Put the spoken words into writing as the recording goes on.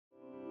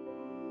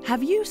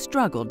Have you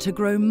struggled to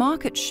grow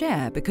market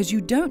share because you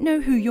don't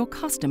know who your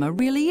customer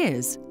really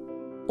is?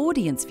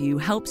 AudienceView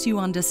helps you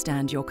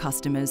understand your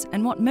customers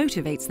and what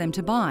motivates them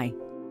to buy.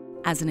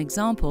 As an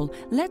example,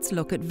 let's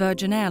look at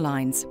Virgin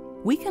Airlines.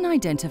 We can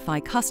identify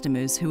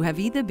customers who have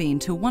either been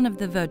to one of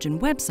the Virgin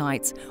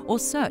websites or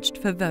searched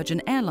for Virgin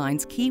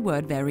Airlines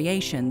keyword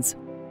variations.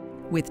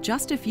 With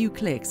just a few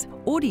clicks,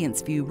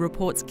 AudienceView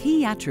reports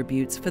key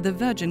attributes for the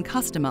Virgin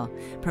customer,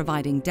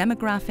 providing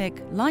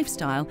demographic,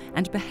 lifestyle,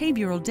 and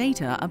behavioral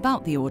data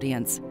about the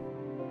audience.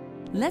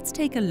 Let's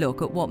take a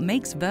look at what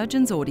makes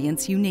Virgin's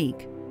audience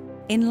unique.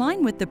 In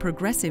line with the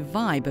progressive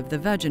vibe of the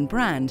Virgin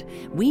brand,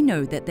 we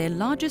know that their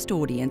largest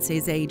audience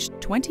is aged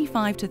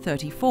 25 to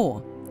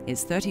 34,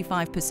 is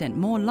 35%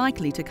 more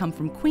likely to come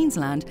from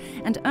Queensland,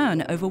 and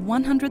earn over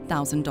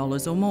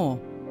 $100,000 or more.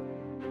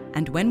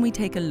 And when we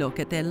take a look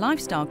at their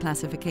lifestyle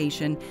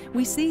classification,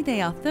 we see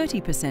they are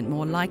 30%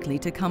 more likely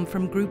to come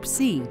from Group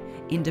C,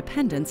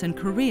 independents and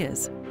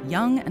careers,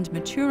 young and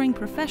maturing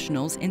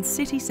professionals in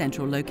city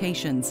central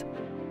locations.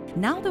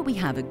 Now that we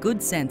have a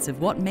good sense of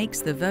what makes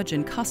the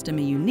Virgin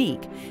customer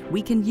unique,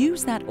 we can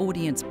use that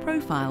audience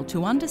profile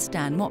to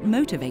understand what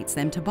motivates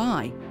them to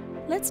buy.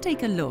 Let's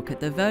take a look at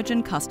the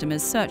Virgin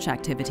customer's search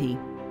activity.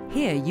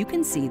 Here you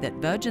can see that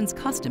Virgin's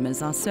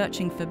customers are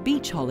searching for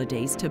beach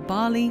holidays to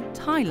Bali,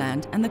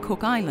 Thailand, and the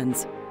Cook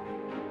Islands.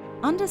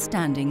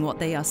 Understanding what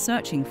they are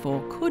searching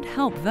for could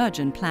help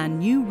Virgin plan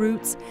new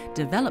routes,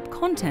 develop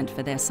content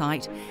for their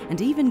site,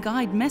 and even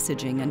guide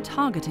messaging and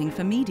targeting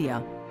for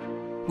media.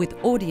 With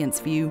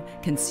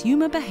AudienceView,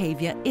 consumer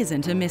behavior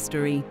isn't a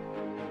mystery.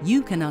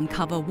 You can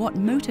uncover what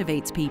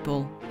motivates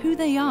people, who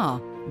they are,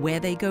 where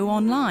they go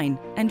online,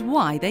 and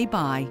why they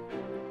buy.